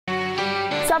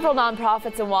Several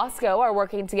nonprofits in Wasco are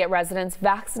working to get residents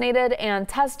vaccinated and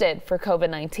tested for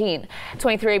COVID-19.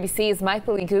 23 ABC's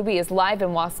Maithili Gubi is live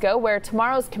in Wasco, where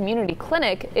tomorrow's community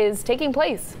clinic is taking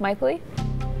place. Maithili?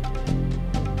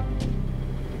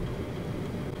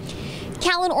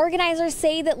 Callan organizers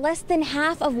say that less than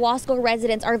half of Wasco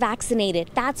residents are vaccinated.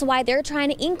 That's why they're trying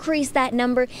to increase that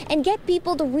number and get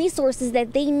people the resources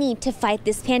that they need to fight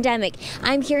this pandemic.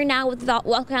 I'm here now with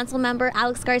Wasco Council member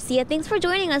Alex Garcia. Thanks for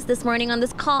joining us this morning on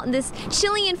this call, this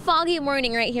chilly and foggy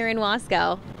morning right here in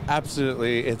Wasco.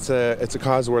 Absolutely, it's a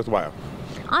cause worthwhile.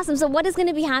 Awesome. So what is going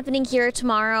to be happening here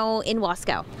tomorrow in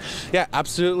Wasco? Yeah,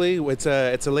 absolutely. It's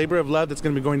a labor of love that's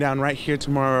going to be going down right here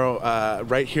tomorrow,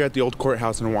 right here at the old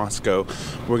courthouse in Wasco.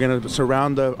 We're going to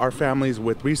surround our families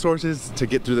with resources to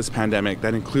get through this pandemic.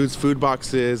 That includes food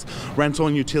boxes, rental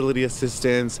and utility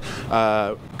assistance,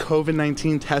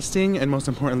 COVID-19 testing, and most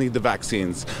importantly, the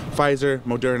vaccines. Pfizer,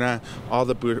 Moderna, all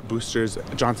the boosters,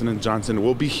 Johnson & Johnson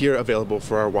will be here available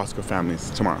for our Wasco families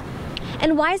tomorrow.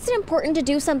 And why is it important to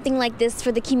do something like this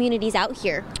for the communities out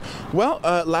here? Well,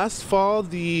 last fall,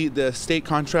 the state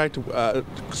contracted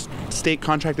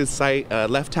site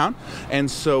left town, and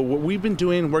so what we've been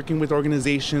doing, working with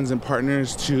organizations and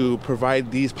partners to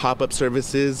provide these pop-up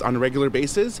services on a regular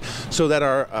basis, so that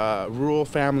our rural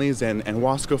families and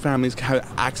Wasco families can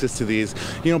have access to these.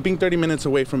 You know, being 30 minutes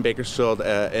away from Bakersfield,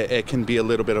 it can be a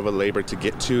little bit of a labor to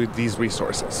get to these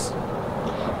resources.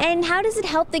 And how does it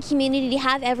help the community to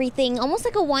have everything almost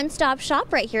like a one-stop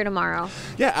shop right here tomorrow?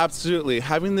 Yeah, absolutely.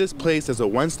 Having this place as a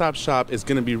one-stop shop is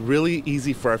going to be really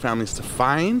easy for our families to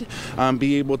find,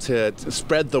 be able to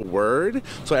spread the word.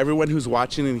 So everyone who's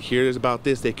watching and hears about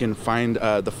this, they can find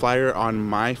the flyer on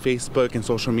my Facebook and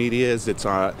social medias. It's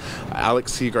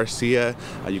Alex C. Garcia.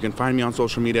 You can find me on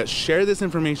social media. Share this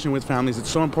information with families. It's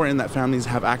so important that families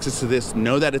have access to this,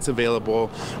 know that it's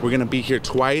available. We're going to be here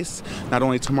twice, not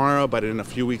only tomorrow, but in a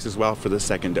few weeks as well for the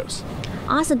second dose.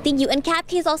 Awesome, thank you. And Cap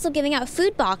K is also giving out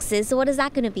food boxes, so what is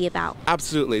that going to be about?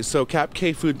 Absolutely. So Cap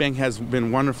K Food Bank has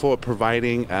been wonderful at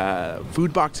providing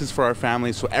food boxes for our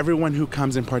families, so everyone who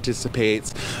comes and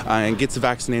participates and gets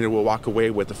vaccinated will walk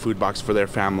away with a food box for their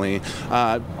family.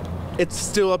 It's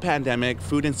still a pandemic.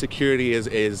 Food insecurity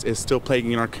is still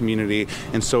plaguing our community,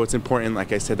 and so it's important,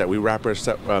 like I said, that we wrap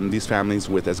these families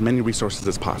with as many resources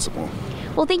as possible.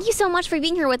 Well, thank you so much for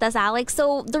being here with us, Alex.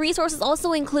 So the resources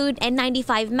also include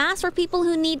N95 masks for people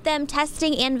who need them,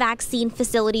 testing and vaccine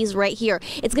facilities right here.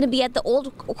 It's going to be at the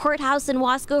old courthouse in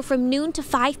Wasco from noon to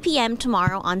 5 p.m.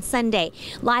 tomorrow on Sunday.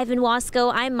 Live in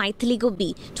Wasco, I'm Maithili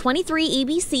Gubi, 23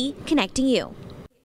 ABC, connecting you.